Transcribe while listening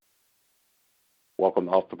Welcome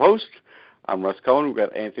to Off the Post. I'm Russ Cohen. We've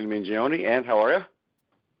got Anthony Mingione. And how are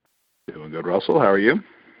you? Doing good, Russell. How are you?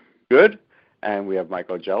 Good. And we have Mike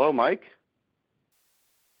Ogello. Mike?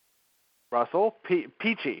 Russell?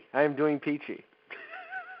 Peachy. I am doing peachy.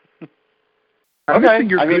 I'm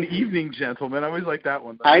missing your good evening, gentlemen. I always like that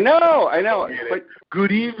one. I know. But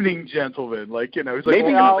good evening, gentlemen. Like, he's like,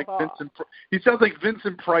 maybe Vincent. He sounds like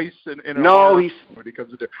Vincent Price in when he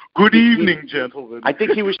comes in there. Good evening, gentlemen. I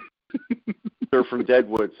think he was from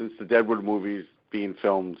Deadwood, since the Deadwood movie's being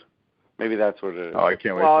filmed. Maybe that's what it is. Oh, I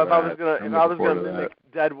can't wait. Well, for if I was gonna mimic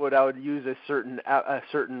Deadwood, I would use a certain.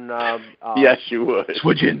 Yes, you would.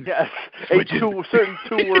 Swidgen. Yes, Swidgen. certain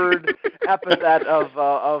two-word epithet of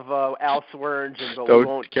Al Swearingen, but we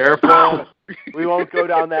won't. Careful. We won't go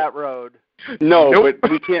down that road. No, nope.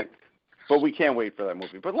 but we can't. But we can't wait for that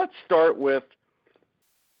movie. But let's start with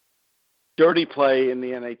dirty play in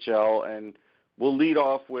the NHL, and we'll lead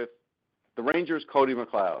off with the Rangers' Cody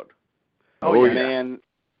McLeod. Oh,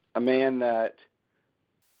 A man that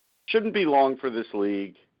shouldn't be long for this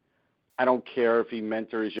league. I don't care if he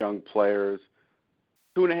mentors young players.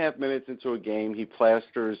 2.5 minutes into a game, he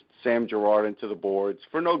plasters Sam Girard into the boards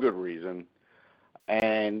for no good reason.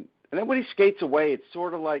 And then when he skates away, it's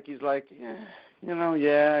sort of like he's like, I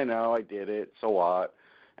know, I did it, so what?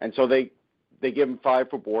 And so they give him 5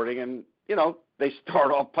 for boarding, and, they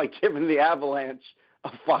start off by giving the Avalanche a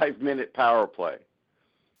 5-minute power play.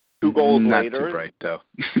 2 goals later. Not too bright, though.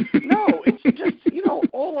 No, it's just,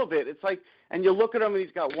 all of it. It's like, and you look at him and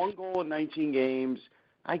he's got 1 goal in 19 games.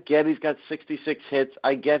 I get he's got 66 hits.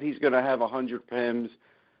 I get he's going to have 100 PIMs.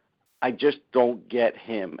 I just don't get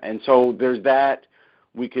him. And so there's that.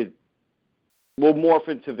 We'll morph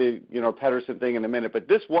into the, Pettersson thing in a minute, but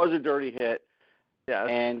this was a dirty hit. Yeah.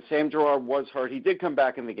 And Sam Girard was hurt. He did come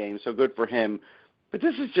back in the game, so good for him. But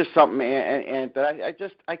this is just something, and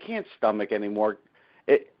that I can't stomach anymore.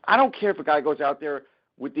 I don't care if a guy goes out there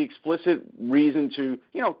with the explicit reason to,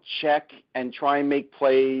 check and try and make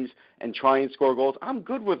plays and try and score goals. I'm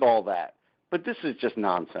good with all that. But this is just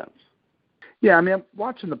nonsense. Yeah, I'm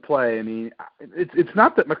watching the play. It's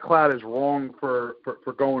not that McLeod is wrong for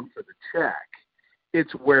going for the check.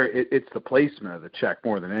 It's where it's the placement of the check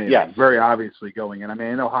more than anything. Yes. Very obviously going in. I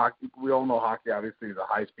know hockey. We all know hockey obviously is a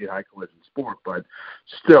high-speed, high-collision sport, but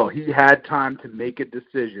still, he had time to make a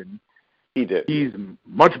decision. He did. He's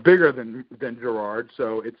much bigger than Girard,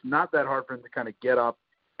 so it's not that hard for him to kind of get up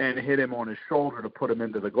and hit him on his shoulder to put him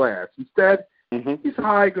into the glass. Instead, he's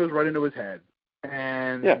high, goes right into his head.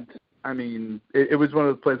 And, it was one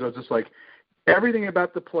of those plays I was just like, everything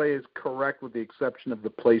about the play is correct with the exception of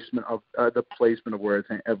the placement of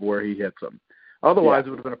where he hits him. Otherwise,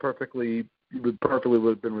 it would have been would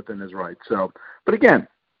have been within his right. So, but again,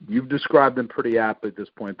 you've described him pretty aptly at this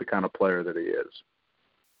point, the kind of player that he is.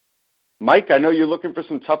 Mike, I know you're looking for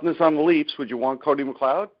some toughness on the Leafs. Would you want Cody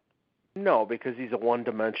McLeod? No, because he's a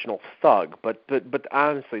one-dimensional thug. But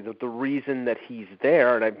honestly, the reason that he's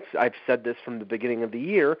there, and I've said this from the beginning of the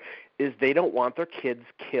year, is they don't want their kids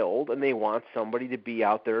killed, and they want somebody to be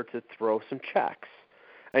out there to throw some checks.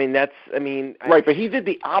 Right, but he did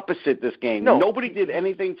the opposite this game. No, nobody did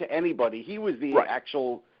anything to anybody. He was the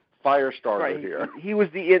actual fire starter here. He was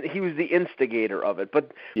the instigator of it.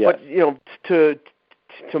 But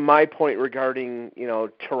to my point regarding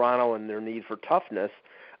Toronto and their need for toughness,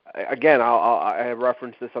 again, I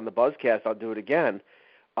referenced this on the Buzzcast. I'll do it again.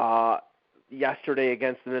 Yesterday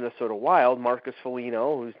against the Minnesota Wild, Marcus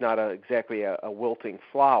Foligno, who's not exactly a wilting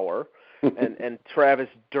flower, and Travis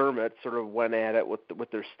Dermott sort of went at it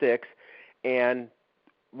with their sticks, and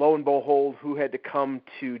lo and behold, who had to come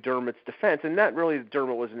to Dermott's defense? And not really that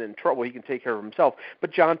Dermott wasn't in trouble; he can take care of himself.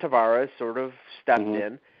 But John Tavares sort of stepped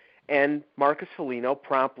in. And Marcus Foligno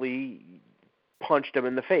promptly punched him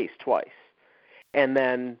in the face twice. And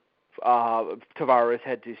then Tavares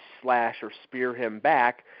had to slash or spear him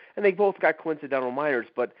back, and they both got coincidental minors.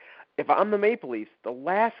 But if I'm the Maple Leafs, the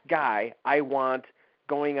last guy I want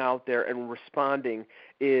going out there and responding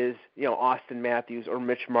is, Austin Matthews or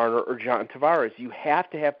Mitch Marner or John Tavares. You have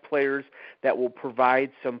to have players that will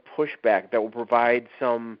provide some pushback, that will provide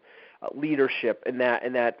some leadership in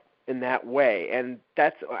that way. And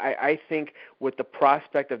that's, I think, with the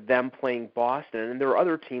prospect of them playing Boston, and there are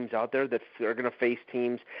other teams out there that are going to face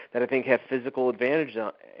teams that I think have physical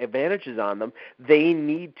advantages on them, they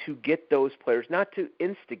need to get those players, not to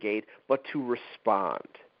instigate, but to respond.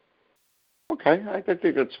 Okay, I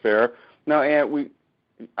think that's fair. Now,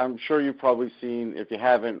 I'm sure you've probably seen, if you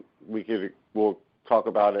haven't, we'll talk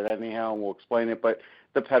about it anyhow, and we'll explain it, but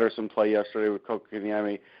the Pettersson play yesterday with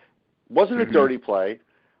Kotkaniemi wasn't a dirty play.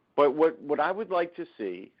 But what I would like to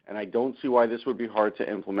see, and I don't see why this would be hard to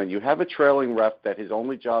implement, you have a trailing ref that his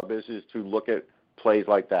only job is to look at plays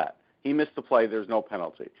like that. He missed the play, there's no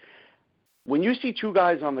penalty. When you see two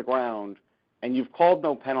guys on the ground and you've called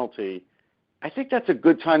no penalty, I think that's a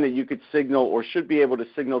good time that you could signal or should be able to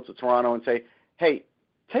signal to Toronto and say, hey,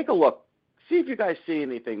 take a look. See if you guys see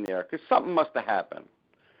anything there, because something must have happened.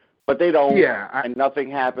 But they don't, and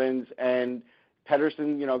nothing happens, and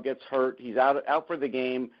Pettersson, gets hurt. He's out for the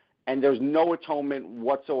game, and there's no atonement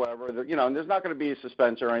whatsoever. And there's not going to be a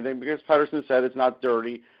suspension or anything because Pettersson said it's not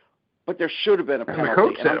dirty. But there should have been a penalty. And the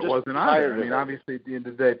coach said it wasn't either. I mean, obviously, at the end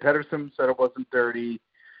of the day, Pettersson said it wasn't dirty.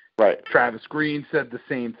 Right. Travis Green said the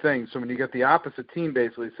same thing. So when you get the opposite team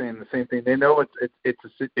basically saying the same thing, they know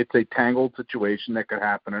it's a tangled situation that could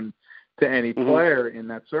happen to any player in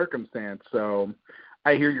that circumstance. So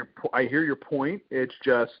I hear your point. It's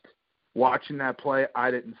just watching that play,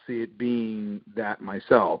 I didn't see it being that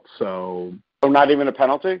myself. So not even a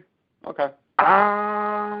penalty? Okay.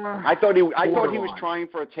 I thought he was trying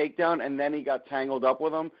for a takedown, and then he got tangled up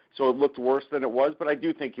with him, so it looked worse than it was. But I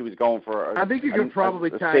do think he was going for I think you could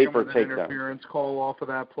probably tag him with an interference call off of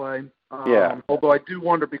that play. Although I do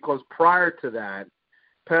wonder, because prior to that,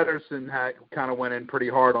 Pettersson had kind of went in pretty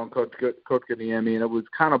hard on Kotkaniemi, and it was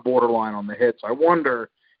kind of borderline on the hit. So I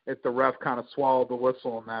wonder if the ref kind of swallowed the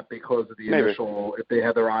whistle on that because of the initial, if they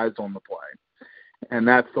had their eyes on the play. And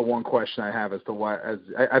that's the one question I have as to why.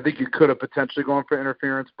 I think you could have potentially gone for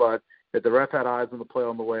interference, but if the ref had eyes on the play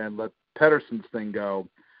on the way and let Pettersson's thing go,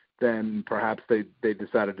 then perhaps they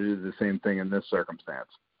decided to do the same thing in this circumstance.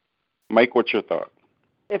 Mike, what's your thought?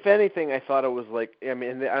 If anything, I thought it was like, I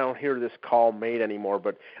mean, I don't hear this call made anymore,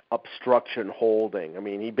 but obstruction holding. I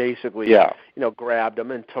mean, he basically, grabbed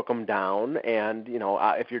him and took him down. And,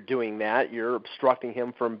 if you're doing that, you're obstructing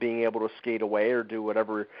him from being able to skate away or do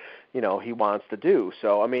whatever, he wants to do.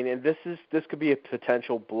 So, I mean, and this could be a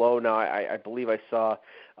potential blow. Now, I believe I saw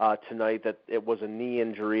tonight that it was a knee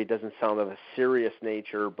injury. It doesn't sound of a serious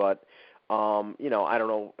nature, but I don't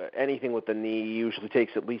know, anything with the knee usually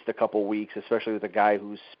takes at least a couple weeks, especially with a guy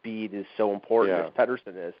whose speed is so important as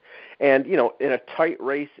Pettersson is. And, in a tight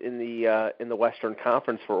race in the Western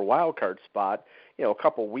Conference for a wild card spot, a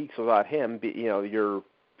couple weeks without him, your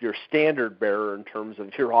standard bearer in terms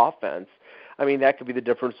of your offense, I mean, that could be the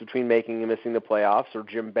difference between making and missing the playoffs, or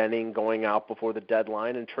Jim Benning going out before the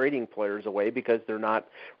deadline and trading players away because they're not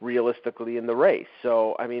realistically in the race.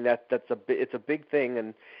 So, I mean, it's a big thing,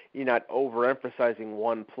 and you're not overemphasizing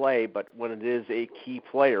one play, but when it is a key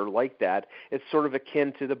player like that, it's sort of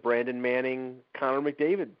akin to the Brandon Manning, Connor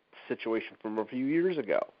McDavid situation from a few years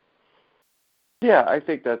ago. Yeah, I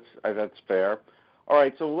think that's fair. All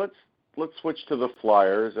right, so let's switch to the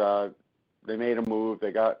Flyers. They made a move.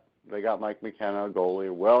 They got Mike McKenna, a goalie,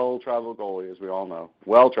 a well-traveled goalie, as we all know.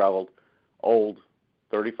 Well-traveled, old,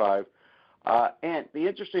 35. And the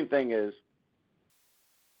interesting thing is,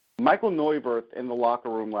 Michael Neuwirth in the locker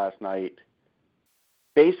room last night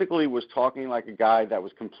basically was talking like a guy that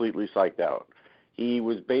was completely psyched out. He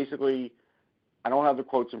was basically, I don't have the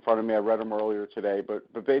quotes in front of me, I read them earlier today, but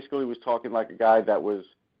basically was talking like a guy that was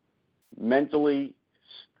mentally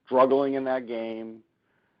struggling in that game.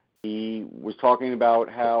 He was talking about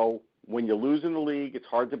how when you lose in the league, it's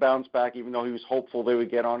hard to bounce back, even though he was hopeful they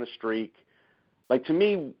would get on a streak. Like, to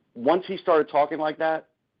me, once he started talking like that,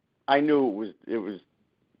 I knew it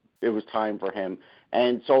was time for him.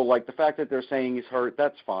 And so, like, the fact that they're saying he's hurt,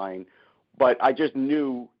 that's fine. But I just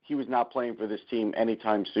knew he was not playing for this team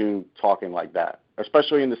anytime soon talking like that,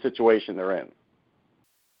 especially in the situation they're in.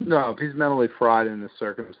 No, if he's mentally fried in the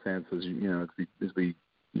circumstances, as we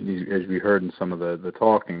heard in some of the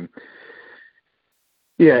talking,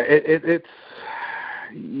 it's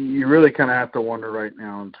you really kind of have to wonder right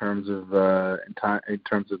now in terms of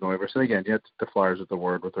Neuwirth. And again, yet the Flyers with the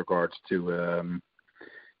word with regards to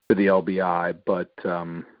the LBI, but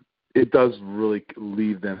it does really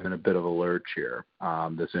leave them in a bit of a lurch here.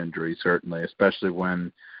 This injury, certainly, especially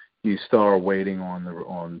when you still are waiting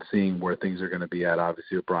on seeing where things are going to be at.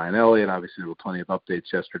 Obviously, with Brian Elliott. Obviously, there were plenty of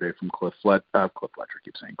updates yesterday from Chuck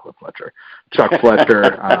Fletcher,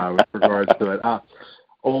 with regards to it.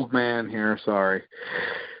 Old man here, sorry.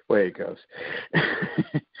 Way it goes.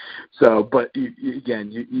 So, but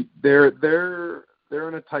they're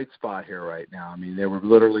in a tight spot here right now. I mean, they were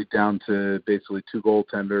literally down to basically two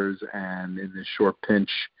goaltenders, and in this short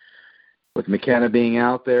pinch, with McKenna being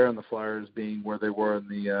out there and the Flyers being where they were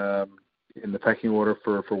in the pecking order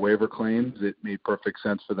for waiver claims, it made perfect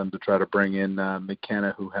sense for them to try to bring in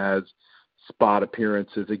McKenna, who has spot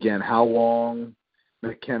appearances. Again, how long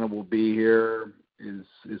McKenna will be here is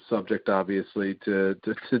subject, obviously, to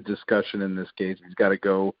discussion in this case. He's got to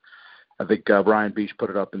go I think Brian Beach put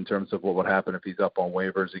it up in terms of what would happen if he's up on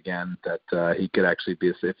waivers again, that he could actually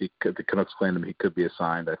be, if the Canucks claimed him, he could be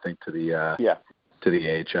assigned, I think, to the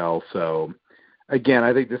AHL. So, again,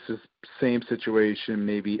 I think this is same situation,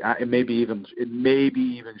 maybe even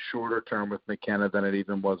shorter term with McKenna than it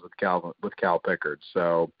even was with Cal Pickard.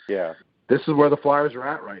 So this is where the Flyers are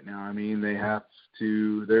at right now. I mean, they have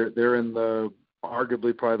to. They're in the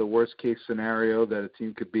arguably probably the worst case scenario that a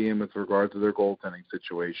team could be in with regard to their goaltending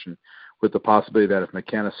situation, with the possibility that if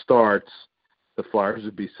McKenna starts, the Flyers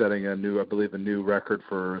would be setting a new record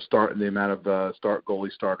for the amount of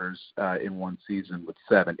goalie starters in one season with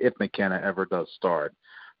 7, if McKenna ever does start.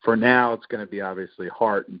 For now, it's going to be obviously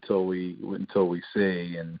Hart until we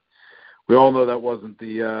see, and we all know that wasn't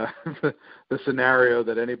the the scenario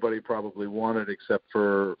that anybody probably wanted, except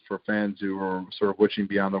for fans who were sort of wishing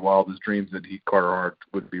beyond their wildest dreams that Carter Hart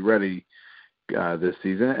would be ready this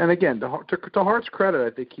season. And again, to Hart's credit,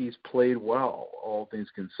 I think he's played well, all things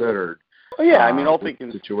considered. Oh, yeah, I mean, all things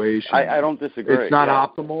situation. I don't disagree. It's not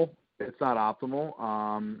optimal. It's not optimal.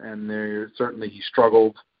 And certainly he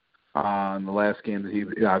struggled in the last game that he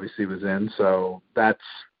obviously was in. So that's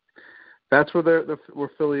where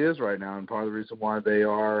Philly is right now, and part of the reason why they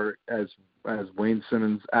are, as Wayne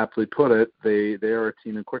Simmons aptly put it, they are a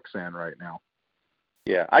team in quicksand right now.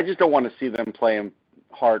 Yeah, I just don't want to see them playing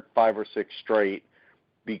Hart 5 or 6 straight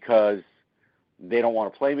because they don't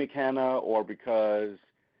want to play McKenna or because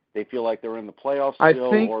they feel like they're in the playoffs still.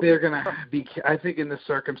 I think they're going to be. I think in this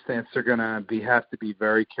circumstance they're going to have to be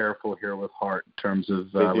very careful here with Hart in terms of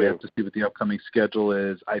we have to see what the upcoming schedule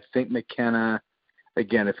is. I think McKenna,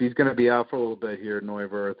 again, if he's going to be out for a little bit here at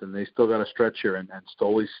Neuwirth, and they still got a stretch here, and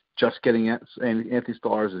Stoley's just getting, and Anthony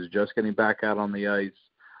Stolarz is just getting back out on the ice.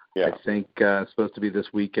 Yeah. I think it's supposed to be this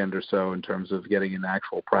weekend or so in terms of getting in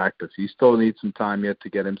actual practice. He still needs some time yet to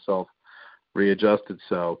get himself readjusted.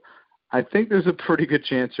 So I think there's a pretty good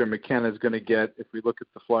chance here McKenna is going to get, if we look at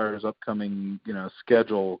the Flyers' upcoming,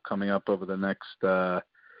 schedule coming up over the next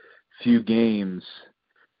few games.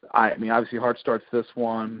 I mean, obviously Hart starts this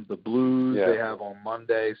one. The Blues they have on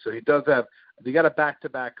Monday, so they got a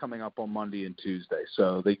back-to-back coming up on Monday and Tuesday.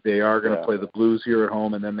 So they are going to play the Blues here at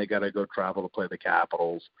home, and then they got to go travel to play the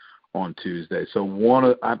Capitals on Tuesday. So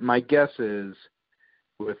my guess is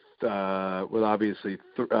with obviously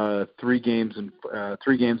 3 games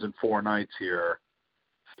and 4 nights here,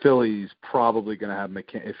 Philly's probably going to have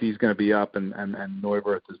McKenna. If he's going to be up and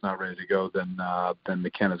Neuwirth is not ready to go, then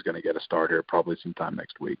McKenna's going to get a start here probably sometime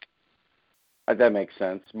next week. That makes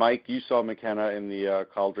sense. Mike, you saw McKenna in the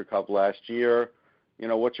Calder Cup last year.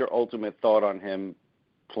 What's your ultimate thought on him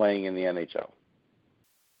playing in the NHL?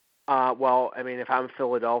 Well, I mean, if I'm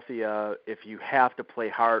Philadelphia, if you have to play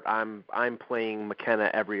Hart, I'm playing McKenna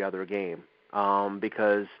every other game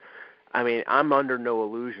because, I mean, I'm under no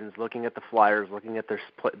illusions looking at the Flyers, looking at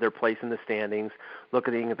their place in the standings,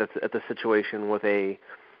 looking at the situation with an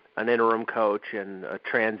interim coach and a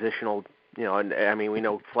transitional. And I mean, we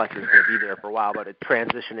know Fletcher's going to be there for a while, but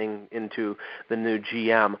transitioning into the new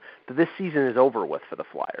GM, that this season is over with for the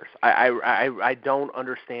Flyers. I don't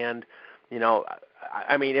understand,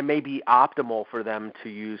 I mean, it may be optimal for them to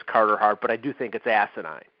use Carter Hart, but I do think it's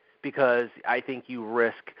asinine because I think you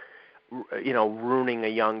risk, ruining a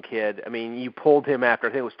young kid. I mean, you pulled him after,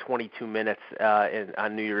 I think it was 22 minutes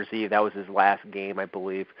on New Year's Eve. That was his last game, I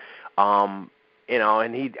believe. And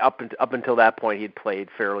he up until that point he'd played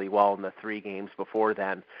fairly well in the 3 games before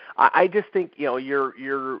then. I just think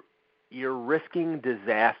you're risking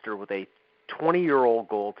disaster with a 20-year-old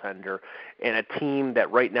goaltender and a team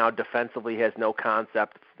that right now defensively has no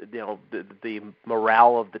concept. The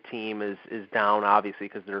morale of the team is down obviously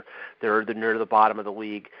because they're near the bottom of the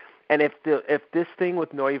league. And if this thing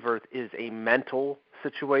with Neuwirth is a mental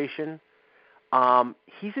situation,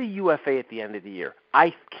 he's a UFA at the end of the year.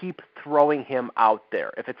 I keep throwing him out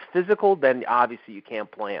there. If it's physical, then obviously you can't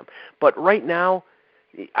play him. But right now,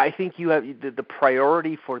 I think you have the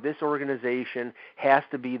priority for this organization has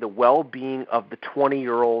to be the well-being of the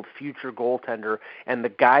 20-year-old future goaltender, and the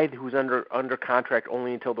guy who's under contract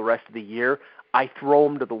only until the rest of the year, I throw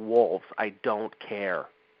him to the wolves. I don't care.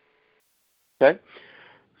 Okay.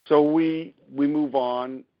 So we move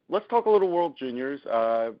on. Let's talk a little World Juniors.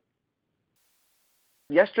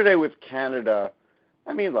 Yesterday with Canada,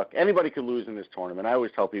 I mean, look, anybody could lose in this tournament. I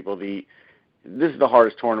always tell people this is the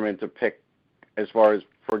hardest tournament to pick as far as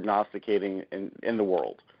prognosticating in the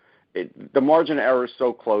world. The margin of error is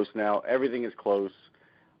so close now. Everything is close.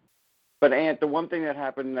 But, Ant, the one thing that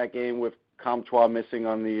happened in that game with Comtois missing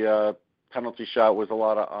on the penalty shot was a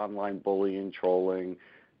lot of online bullying, trolling,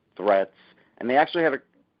 threats. And they actually had to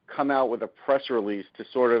come out with a press release to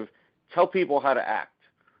sort of tell people how to act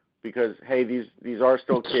because, hey, these are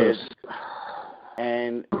still kids.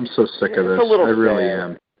 And I'm so sick of this. A little I really sad.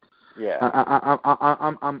 am. Yeah.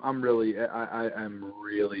 I'm really. I'm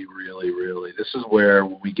really. This is where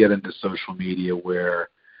we get into social media, where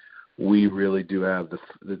we really do have the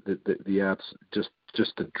apps,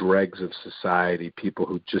 just the dregs of society. People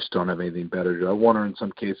who just don't have anything better to do. I wonder, in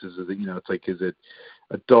some cases, is it, it's like, is it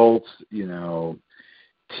adults?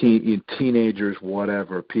 Teenagers,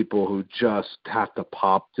 whatever. People who just have to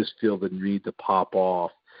just feel the need to pop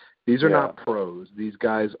off. These are not pros. These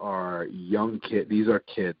guys are young kids. These are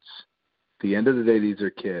kids. At the end of the day, these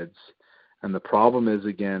are kids. And the problem is,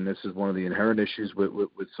 again, this is one of the inherent issues with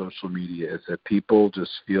social media, is that people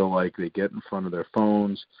just feel like they get in front of their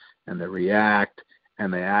phones and they react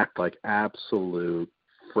and they act like absolute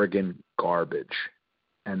friggin' garbage.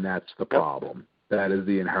 And that's the problem. That is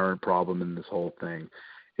the inherent problem in this whole thing.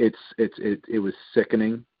 It was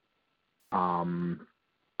sickening.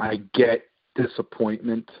 I get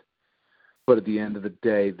disappointment. But at the end of the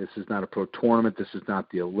day, this is not a pro tournament. This is not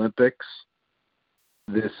the Olympics.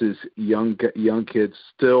 This is young kids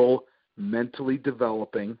still mentally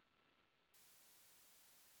developing,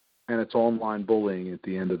 and it's online bullying at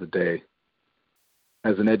the end of the day.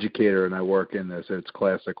 As an educator, and I work in this, it's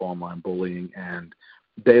classic online bullying, and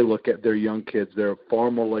they look at their young kids. They're far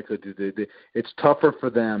more likely to. It's tougher for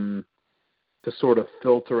them to sort of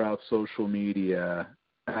filter out social media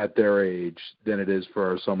at their age than it is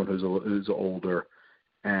for someone who's older.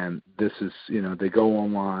 And this is, they go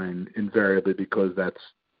online invariably because that's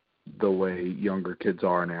the way younger kids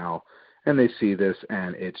are now. And they see this,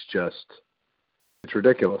 and it's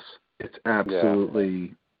ridiculous. It's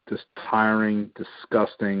absolutely just tiring,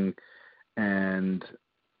 disgusting, and,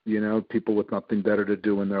 people with nothing better to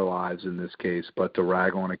do in their lives in this case but to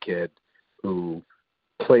rag on a kid who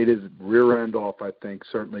played his rear end off, I think,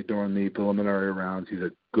 certainly during the preliminary rounds. He's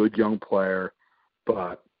a good young player,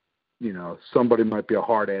 but, somebody might be a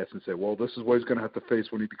hard ass and say, well, this is what he's going to have to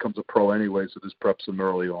face when he becomes a pro anyway, so this preps him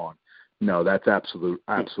early on. No, that's absolute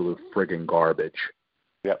friggin' garbage.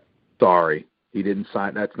 Yep. Sorry. He didn't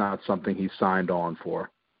sign. That's not something he signed on for.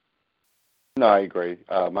 No, I agree.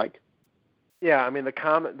 Mike? Yeah, I mean, the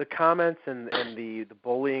comments and the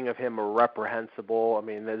bullying of him are reprehensible. I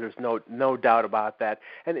mean, there's no doubt about that.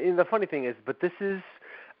 And the funny thing is, but this is,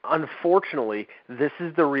 unfortunately, this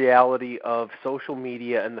is the reality of social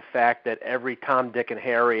media and the fact that every Tom, Dick, and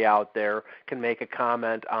Harry out there can make a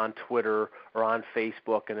comment on Twitter or on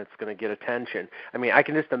Facebook, and it's going to get attention. I mean, I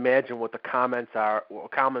can just imagine what the comments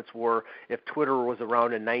were if Twitter was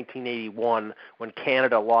around in 1981 when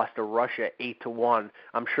Canada lost to Russia 8-1.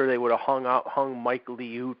 I'm sure they would have hung Mike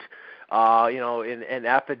Liut, in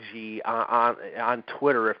effigy on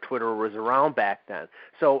Twitter if Twitter was around back then.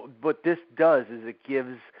 So what this does is it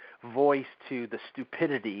gives voice to the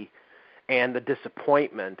stupidity and the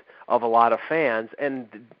disappointment of a lot of fans, and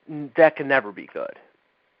that can never be good.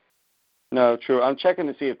 No, true. I'm checking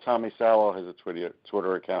to see if Tommy Salo has a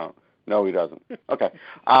Twitter account. No, he doesn't. Okay.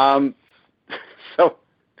 So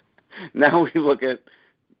now we look at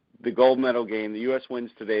the gold medal game. The U.S.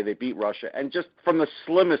 wins today. They beat Russia, and just from the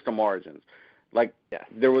slimmest of margins.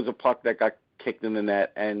 There was a puck that got kicked in the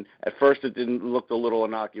net, and at first it looked a little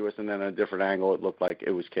innocuous, and then at a different angle it looked like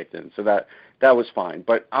it was kicked in. So that was fine.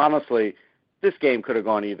 But honestly, this game could have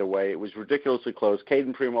gone either way. It was ridiculously close.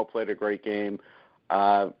 Caden Primo played a great game.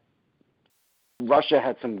 Russia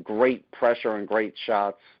had some great pressure and great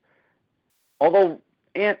shots. Although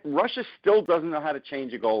Russia still doesn't know how to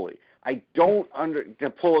change a goalie. I don't to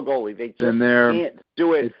pull a goalie. They just can't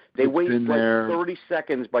do it. They wait 30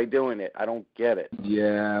 seconds by doing it. I don't get it.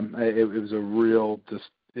 Yeah, it was a real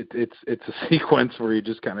it's a sequence where you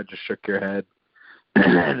just kind of just shook your head,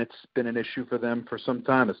 and it's been an issue for them for some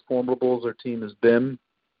time. As formidable as their team has been,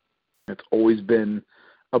 it's always been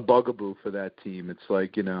a bugaboo for that team. It's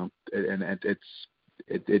like, and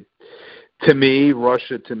it to me,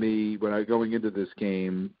 Russia, when I going into this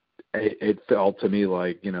game, it felt to me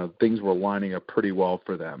like, things were lining up pretty well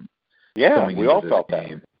for them. Yeah, we all felt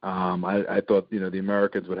game. I thought, the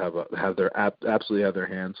Americans would absolutely have their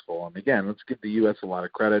hands full. And again, let's give the U.S. a lot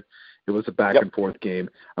of credit. It was a back and forth game.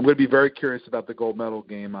 I'm going to be very curious about the gold medal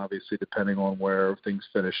game, obviously, depending on where things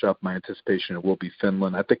finish up. My anticipation, it will be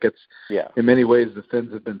Finland. I think in many ways, the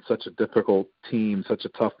Finns have been such a difficult team, such a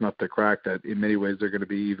tough nut to crack, that in many ways they're going to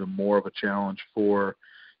be even more of a challenge for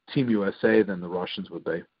Team USA than the Russians would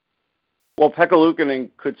be. Well, Pekka Luukkonen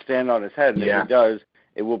could stand on his head, and if he does,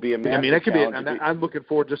 it will be a massive that could challenge. I'm looking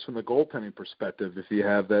forward just from the goaltending perspective. If you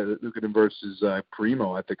have that Luukkonen versus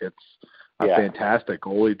Primo, I think it's a fantastic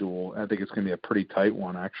goalie duel. I think it's going to be a pretty tight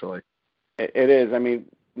one, actually. It is. I mean,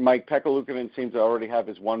 Mike Pekka-Luukkonen seems to already have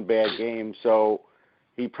his one bad game, so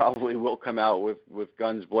he probably will come out with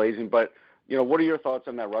guns blazing. But, what are your thoughts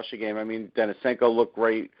on that Russia game? I mean, Denisenko looked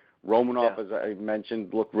great. Romanov, as I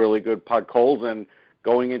mentioned, looked really good. Podkolzin,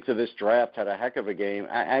 going into this draft, had a heck of a game.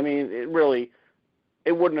 I mean, it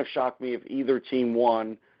wouldn't have shocked me if either team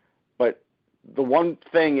won. But the one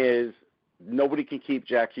thing is, nobody can keep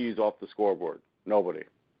Jack Hughes off the scoreboard. Nobody.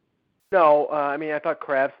 No, I mean, I thought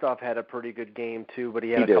Kravtsov had a pretty good game too, but he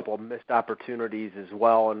had a couple of missed opportunities as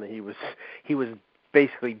well, and he was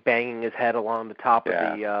basically banging his head along the top of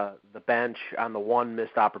the bench on the one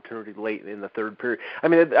missed opportunity late in the third period. I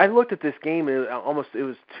mean, I looked at this game, and it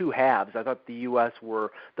was two halves. I thought the U.S.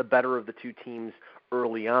 were the better of the two teams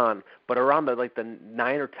early on, but around the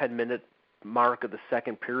 9 or 10 minute mark of the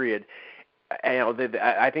second period,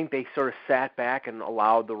 I think they sort of sat back and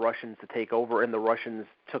allowed the Russians to take over, and the Russians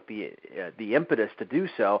took the impetus to do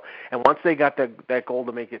so. And once they got that goal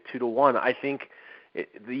to make it 2-1, I think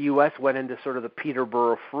the U.S. went into sort of the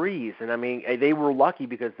Peterborough freeze. And I mean, they were lucky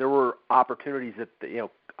because there were opportunities that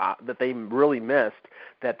that they really missed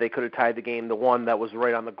that they could have tied the game. The one that was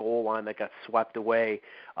right on the goal line that got swept away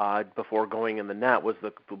before going in the net was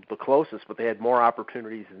the closest, but they had more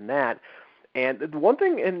opportunities than that. And the one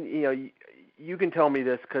thing, and you can tell me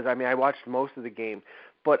this because, I mean, I watched most of the game,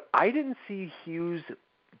 but I didn't see Hughes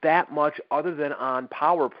that much other than on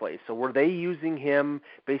power play. So were they using him,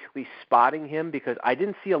 basically spotting him? Because I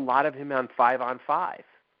didn't see a lot of him on 5-on-5.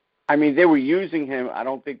 I mean, they were using him. I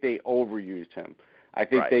don't think they overused him. I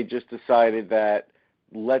think they just decided that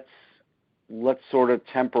let's sort of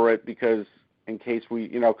temper it because in case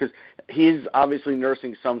because he's obviously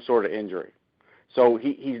nursing some sort of injury. So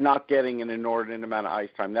he's not getting an inordinate amount of ice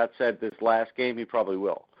time. That said, this last game he probably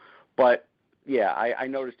will. But, yeah, I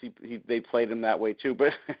noticed they played him that way too.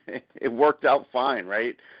 But it worked out fine,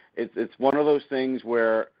 right? It's one of those things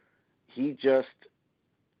where he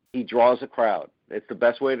draws a crowd. It's the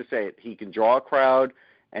best way to say it. He can draw a crowd,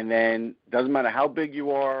 and then doesn't matter how big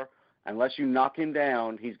you are, unless you knock him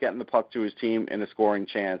down, he's getting the puck to his team in a scoring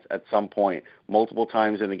chance at some point, multiple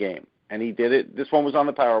times in a game. And he did it. This one was on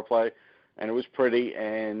the power play. And it was pretty.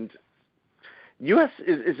 And U.S.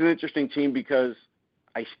 is an interesting team because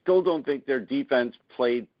I still don't think their defense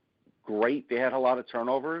played great. They had a lot of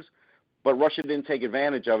turnovers, but Russia didn't take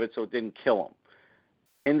advantage of it, so it didn't kill them.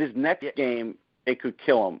 In this next game, it could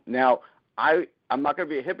kill them. Now, I'm not going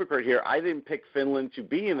to be a hypocrite here. I didn't pick Finland to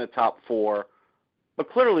be in the top 4, but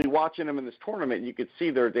clearly watching them in this tournament, you could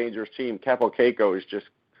see they're a dangerous team. Capo Keiko is just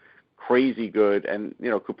crazy good, and,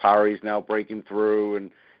 Kupari's now breaking through, and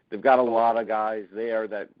they've got a lot of guys there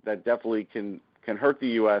that definitely can hurt the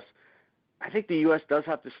U.S. I think the U.S. does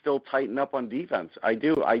have to still tighten up on defense. I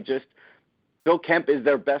do. Phil Kemp is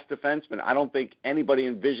their best defenseman. I don't think anybody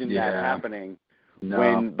envisioned that happening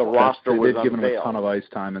when the roster was unveiled. They've given him a ton of ice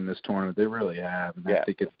time in this tournament. They really have. And I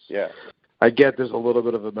think I get there's a little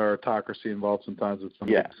bit of a meritocracy involved sometimes with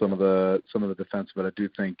some of the defense, but I do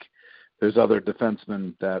think there's other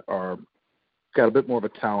defensemen that are got a bit more of a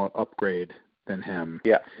talent upgrade than him.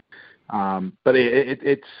 Yeah. But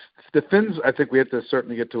it's the Finns. I think we have to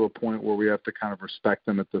certainly get to a point where we have to kind of respect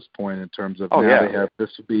them at this point in terms of they have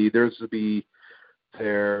theirs to be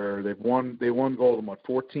they won gold in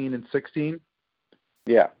 14 and 16.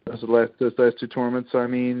 Yeah. Those last two tournaments. So, I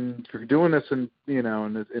mean, if you're doing this and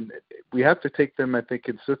we have to take them, I think,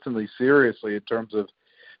 consistently seriously in terms of.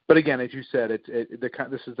 But again, as you said,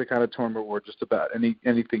 this is the kind of tournament where just about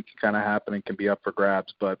anything can kind of happen and can be up for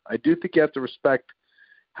grabs. But I do think you have to respect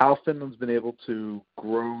how Finland's been able to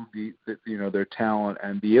grow their talent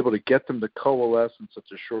and be able to get them to coalesce in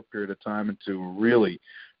such a short period of time into really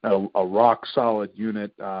a rock solid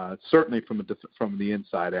unit, certainly from the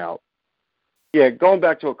inside out. Yeah, going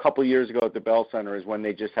back to a couple of years ago at the Bell Center is when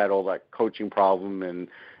they just had all that coaching problem, and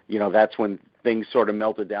that's when things sort of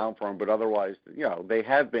melted down for them. But otherwise, they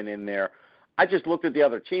have been in there. I just looked at the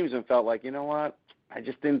other teams and felt like, you know what? I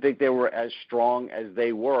just didn't think they were as strong as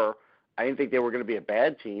they were. I didn't think they were going to be a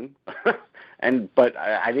bad team, but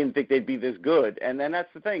I didn't think they'd be this good. And then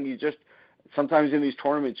that's the thing. Sometimes in these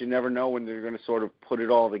tournaments, you never know when they're going to sort of put it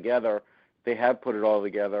all together. They have put it all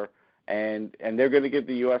together, and they're going to give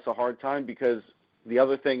the U.S. a hard time because the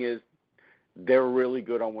other thing is they're really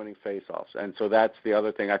good on winning faceoffs. And so that's the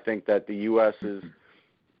other thing I think that the U.S. is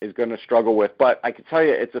going to struggle with. But I can tell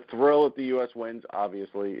you it's a thrill if the U.S. wins,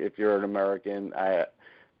 obviously, if you're an American.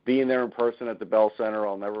 Being there in person at the Bell Center,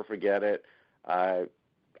 I'll never forget it.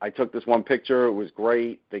 I took this one picture. It was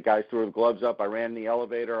great. The guys threw the gloves up. I ran in the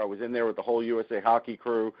elevator. I was in there with the whole USA Hockey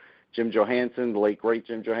crew. Jim Johansson, the late, great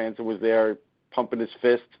Jim Johansson, was there pumping his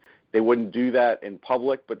fist, they wouldn't do that in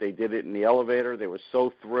public, but they did it in the elevator. They were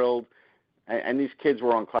so thrilled. And these kids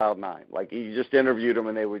were on cloud nine. Like, you just interviewed them,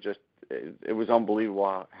 and they were just, it was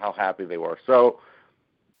unbelievable how happy they were. So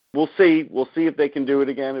we'll see. We'll see if they can do it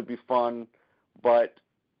again. It'd be fun. But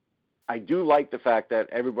I do like the fact that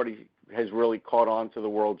everybody has really caught on to the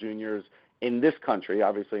World Juniors in this country.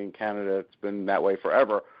 Obviously, in Canada, it's been that way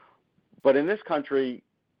forever. But in this country,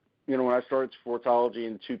 you know, when I started Sportsology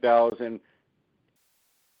in 2000,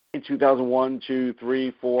 in 2001, 2,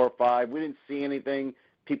 3, 4, 5, we didn't see anything.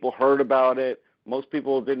 People heard about it. Most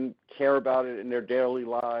people didn't care about it in their daily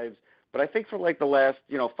lives. But I think for like the last,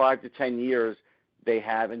 5 to 10 years, they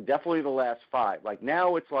have, and definitely the last 5. Like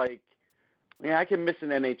now it's like, I can miss an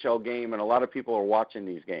NHL game, and a lot of people are watching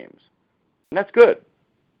these games. And that's good.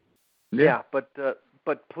 Yeah, but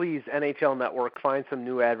please, NHL Network, find some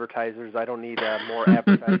new advertisers. I don't need more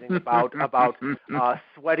advertising about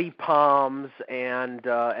sweaty palms and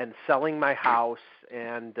selling my house,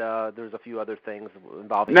 and there's a few other things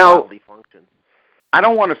involving bodily function. I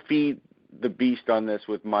don't want to feed the beast on this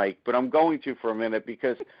with Mike, but I'm going to for a minute,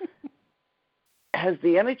 because has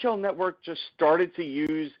the NHL Network just started to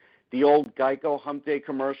use the old Geico Hump Day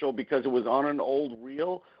commercial because it was on an old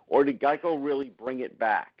reel, or did Geico really bring it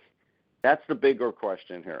back? That's the bigger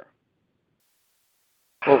question here.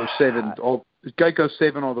 Well, Geico's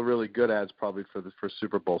saving all the really good ads probably for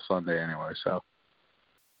Super Bowl Sunday anyway. So.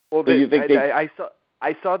 Well,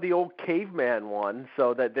 I saw the old caveman one,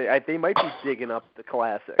 so that they might be digging up the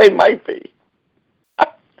classic. They might be.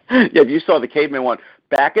 Yeah, you saw the caveman one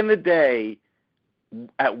back in the day.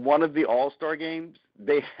 At one of the All-Star games,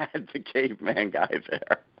 they had the caveman guy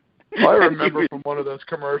there. I remember from one of those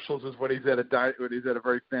commercials is when he's at a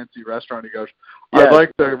very fancy restaurant. He goes, "I'd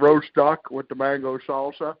like the roast duck with the mango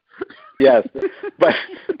salsa." Yes, but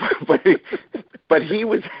he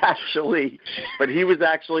was actually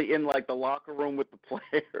in like the locker room with the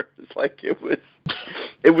players. Like it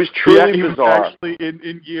was truly bizarre. Actually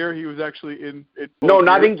in gear. He was actually in no,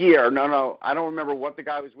 not in gear. No. I don't remember what the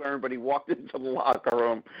guy was wearing, but he walked into the locker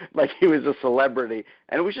room like he was a celebrity,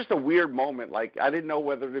 and it was just a weird moment. Like I didn't know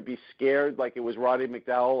whether to be scared, like it was Roddy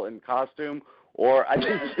McDowell in costume, or I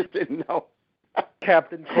just didn't know.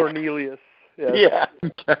 Captain Cornelius. Yes. Yeah,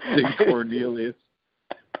 Captain Cornelius.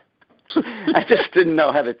 I just didn't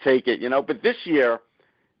know how to take it, But this year,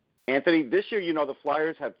 Anthony, the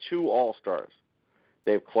Flyers have 2 All-Stars.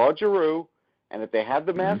 They have Claude Giroux, and if they have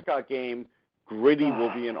the mascot game, Gritty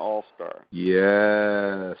will be an All-Star.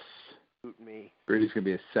 Yes. Shoot me. Gritty's going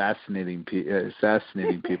to be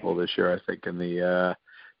assassinating people this year, I think, in the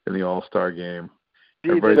All-Star game.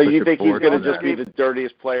 So you think he's going to just be the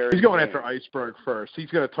dirtiest player? He's going after Iceberg first. He's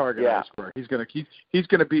going to target Iceberg. He's going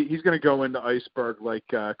to go into Iceberg like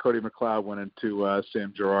Cody McLeod went into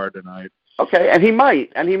Sam Girard tonight. Okay, and he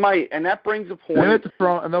might, and that brings a point. And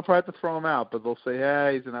they'll probably have to throw him out, but they'll say,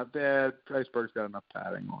 "Hey, he's not bad. Iceberg's got enough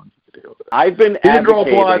padding on to deal with it." I've been He didn't draw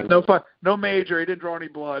blood. No major. He didn't draw any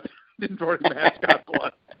blood. He didn't draw any mascot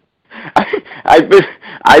blood.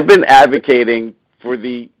 I've been advocating for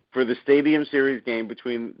the Stadium Series game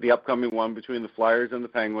between the upcoming one between the Flyers and the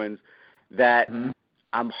Penguins, that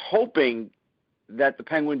I'm hoping that the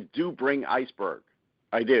Penguins do bring Iceberg.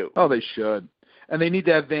 I do. Oh, they should. And they need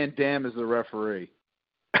to have Van Damme as the referee.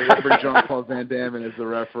 They got to bring Jean-Claude Van Damme in as the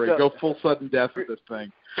referee. Go full sudden death with this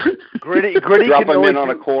thing. Gritty drop can him in on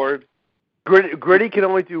a cord. Gritty can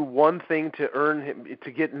only do one thing to earn him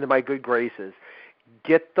to get into my good graces: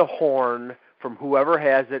 get the horn from whoever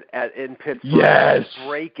has it in Pittsburgh. Yes.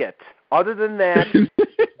 Break it. Other than that,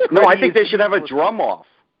 no, I think they should have a drum off,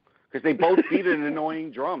 because they both beat an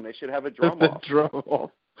annoying drum. They should have a drum off. Drum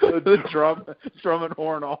off. The drum and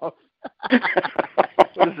horn off.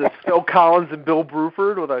 What is this? Phil Collins and Bill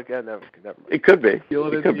Bruford? Well, again, never mind. It could be.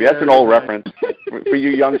 That's an old reference for you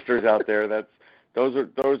youngsters out there. Those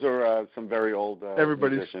are some very old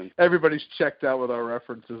musicians. Everybody's checked out with our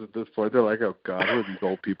references at this point. They're like, "Oh God, what are these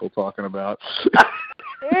old people talking about?"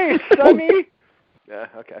 Hey, Sonny. Yeah,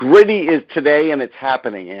 okay. Gritty is today, and it's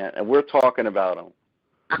happening, and we're talking about him.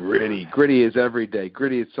 Gritty is every day.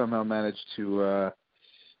 Gritty has somehow managed to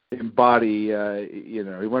embody. He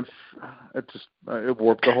went. It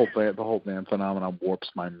warped the whole damn phenomenon. Warps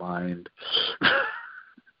my mind.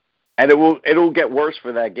 And it'll get worse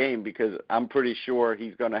for that game, because I'm pretty sure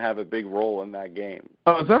he's going to have a big role in that game.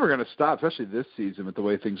 Oh, it's never going to stop, especially this season with the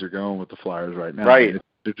way things are going with the Flyers right now. Right. I mean,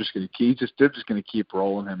 they're just going to keep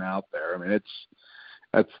rolling him out there. I mean,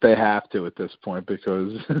 they have to at this point,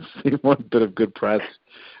 because it's one bit of good press.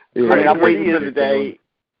 I'm waiting for the day.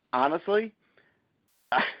 Honestly,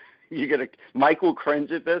 Mike will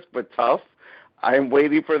cringe at this, but tough. I am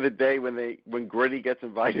waiting for the day when Gritty gets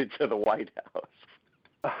invited to the White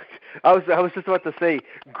House. I was just about to say,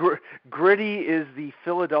 Gritty is the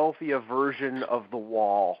Philadelphia version of the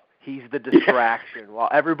Wall. He's the distraction while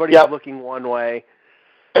everybody's looking one way.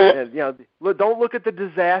 And, don't look at the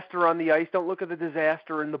disaster on the ice. Don't look at the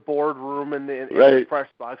disaster in the boardroom and in the press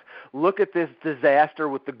box. Look at this disaster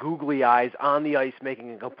with the googly eyes on the ice,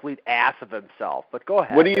 making a complete ass of himself. But go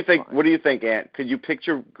ahead. What do you think? Fine. What do you think, Ant? Could you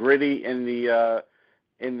picture Gritty in the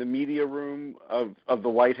media room of the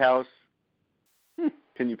White House?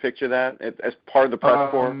 Can you picture that as part of the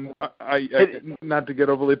press corps? I not to get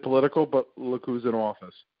overly political, but look who's in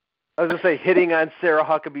office. I was going to say, hitting on Sarah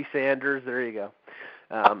Huckabee Sanders. There you go.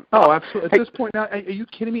 Absolutely. At this point now, are you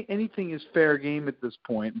kidding me? Anything is fair game at this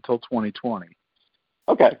point until 2020.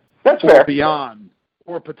 Okay, that's fair.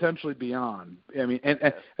 Or potentially beyond. I mean, and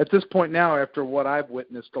at this point now, after what I've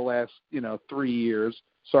witnessed the last 3 years,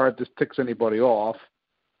 sorry if this ticks anybody off,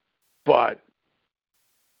 but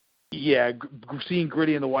yeah, seeing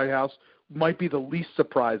Gritty in the White House might be the least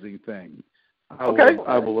surprising thing I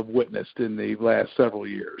will have witnessed in the last several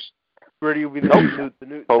years. Gritty will be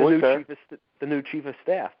the new chief of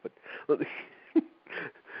staff. But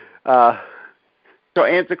so,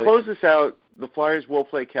 Ant, to close this out, the Flyers will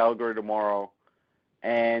play Calgary tomorrow,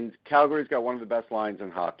 and Calgary's got one of the best lines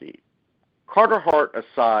in hockey. Carter Hart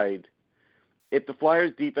aside, if the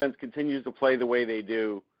Flyers defense continues to play the way they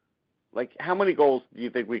do, how many goals do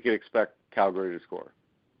you think we could expect Calgary to score?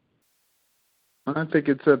 I think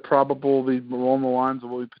it's probably along the lines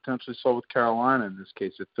of what we potentially saw with Carolina in this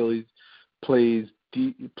case. If Philly plays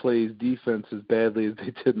defense as badly as they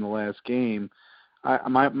did in the last game,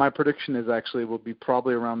 my prediction is actually it will be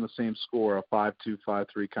probably around the same score, a 5-2,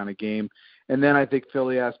 5-3 kind of game. And then I think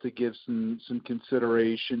Philly has to give some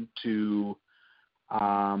consideration to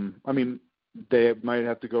they might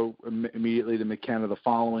have to go immediately to McKenna the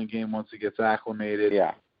following game once he gets acclimated.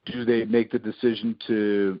 Yeah. Do they make the decision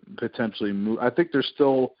to potentially move? I think there's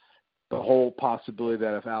still the whole possibility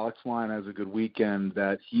that if Alex Lyon has a good weekend,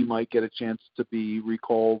 that he might get a chance to be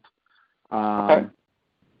recalled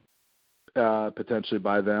potentially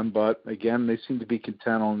by them. But, again, they seem to be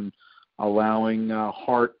content on allowing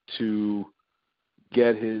Hart to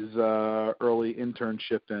get his early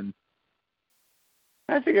internship in.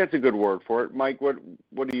 I think that's a good word for it. Mike, what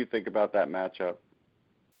do you think about that matchup?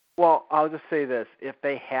 Well, I'll just say this. If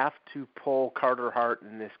they have to pull Carter Hart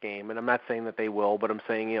in this game, and I'm not saying that they will, but I'm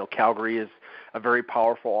saying, Calgary is a very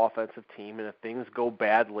powerful offensive team, and if things go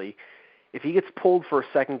badly, if he gets pulled for a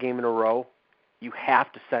second game in a row, you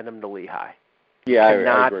have to send him to Lehigh. Yeah,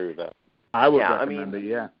 I agree with that. I would recommend it,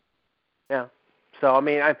 yeah. Yeah. So,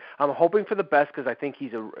 I'm hoping for the best because I think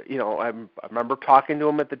he's I remember talking to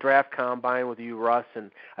him at the draft combine with you, Russ,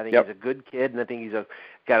 and I think he's a good kid, and I think he's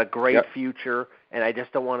got a great future, and I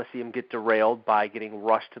just don't want to see him get derailed by getting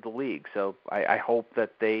rushed to the league. So I hope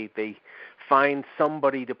that they find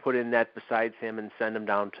somebody to put in net besides him and send him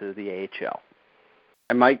down to the AHL.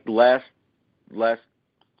 And Mike, last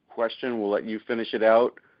question. We'll let you finish it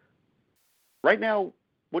out. Right now,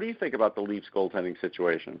 what do you think about the Leafs goaltending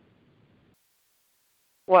situation?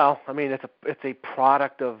 Well, it's a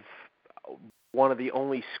product of one of the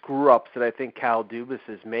only screw-ups that I think Kyle Dubas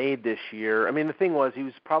has made this year. The thing was, he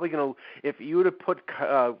was probably going to, if you would have put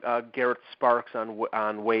Garrett Sparks on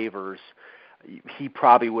waivers, he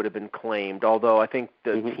probably would have been claimed. Although I think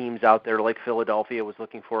the teams out there like Philadelphia was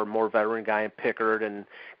looking for a more veteran guy in Pickard, and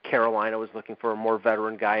Carolina was looking for a more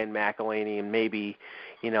veteran guy in McElhinney, and maybe,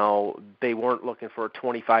 they weren't looking for a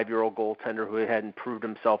 25-year-old goaltender who hadn't proved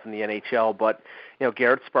himself in the NHL. But,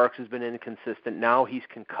 Garrett Sparks has been inconsistent. Now he's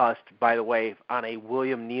concussed, by the way, on a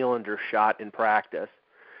William Nylander shot in practice.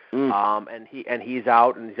 And he's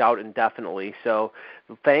out indefinitely. So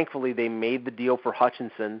thankfully they made the deal for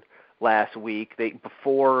Hutchinson last week.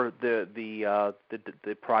 Before the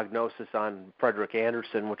prognosis on Frederik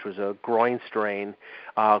Andersen, which was a groin strain,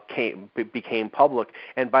 became public.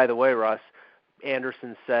 And by the way, Russ,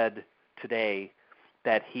 Andersen said today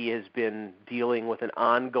that he has been dealing with an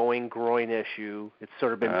ongoing groin issue. It's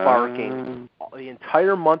sort of been barking the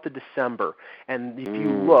entire month of December. And if you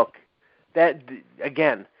look, that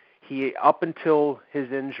again, he up until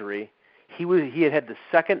his injury, he had the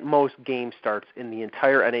second most game starts in the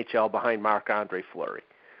entire NHL behind Marc-Andre Fleury.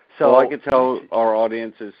 So I can tell our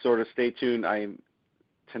audience is sort of stay tuned. I'm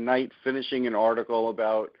tonight finishing an article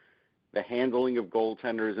about the handling of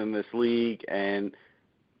goaltenders in this league, and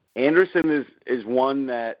Andersen is one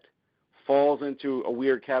that falls into a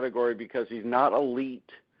weird category because he's not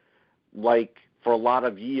elite like for a lot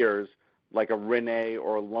of years like a Rinne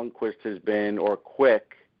or a Lundqvist has been or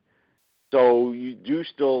Quick. So you do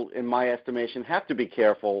still, in my estimation, have to be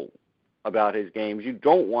careful about his games. You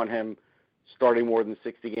don't want him starting more than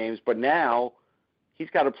 60 games, but now he's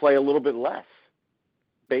got to play a little bit less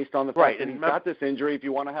based on the fact that he's got this injury if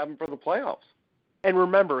you want to have him for the playoffs. And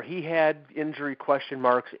remember, he had injury question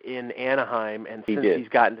marks in Anaheim, and since he's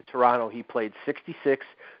gotten to Toronto, he played 66,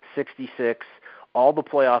 66, all the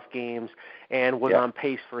playoff games, and was on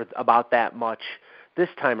pace for about that much this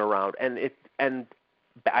time around. And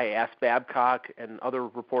I asked Babcock, and other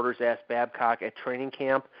reporters asked Babcock at training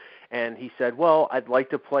camp, and he said, well, I'd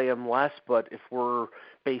like to play him less, but if we're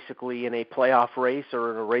basically in a playoff race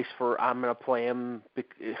or in a race I'm going to play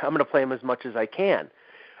him as much as I can.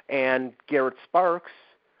 And Garrett Sparks,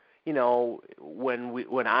 you know,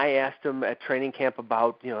 when I asked him at training camp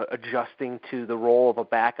about, you know, adjusting to the role of a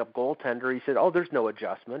backup goaltender, he said, oh, there's no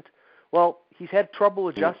adjustment. Well, he's had trouble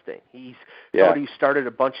adjusting. He's somebody who started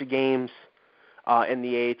a bunch of games in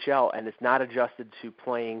the AHL and is not adjusted to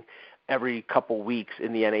playing every couple weeks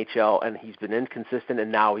in the NHL, and he's been inconsistent,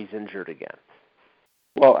 and now he's injured again.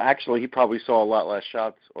 Well, actually, he probably saw a lot less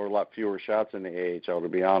shots or a lot fewer shots in the AHL, to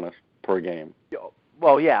be honest, per game.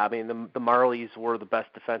 Well, yeah, I mean, the Marlies were the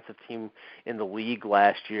best defensive team in the league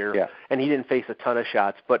last year, and he didn't face a ton of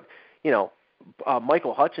shots. But, you know,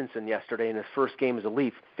 Michael Hutchinson yesterday in his first game as a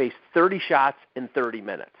Leaf faced 30 shots in 30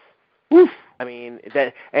 minutes. Woof. I mean,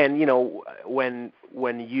 that, and, you know, when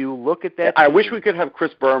you look at that I team, wish we could have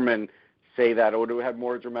Chris Berman say that. It would have had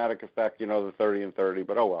more dramatic effect, you know, the 30 and 30,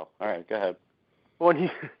 but oh well. All right, go ahead.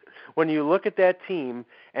 When you look at that team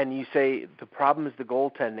and you say the problem is the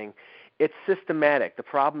goaltending, it's systematic. The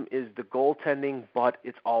problem is the goaltending, but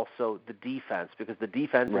it's also the defense, because the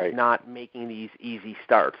defense is not making these easy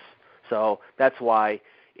starts. So that's why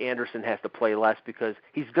Anderson has to play less, because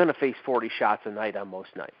he's going to face 40 shots a night on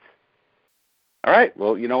most nights. All right.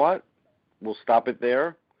 Well, you know what? We'll stop it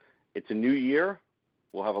there. It's a new year.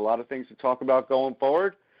 We'll have a lot of things to talk about going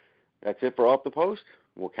forward. That's it for Off the Post.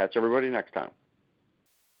 We'll catch everybody next time.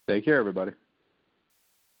 Take care, everybody.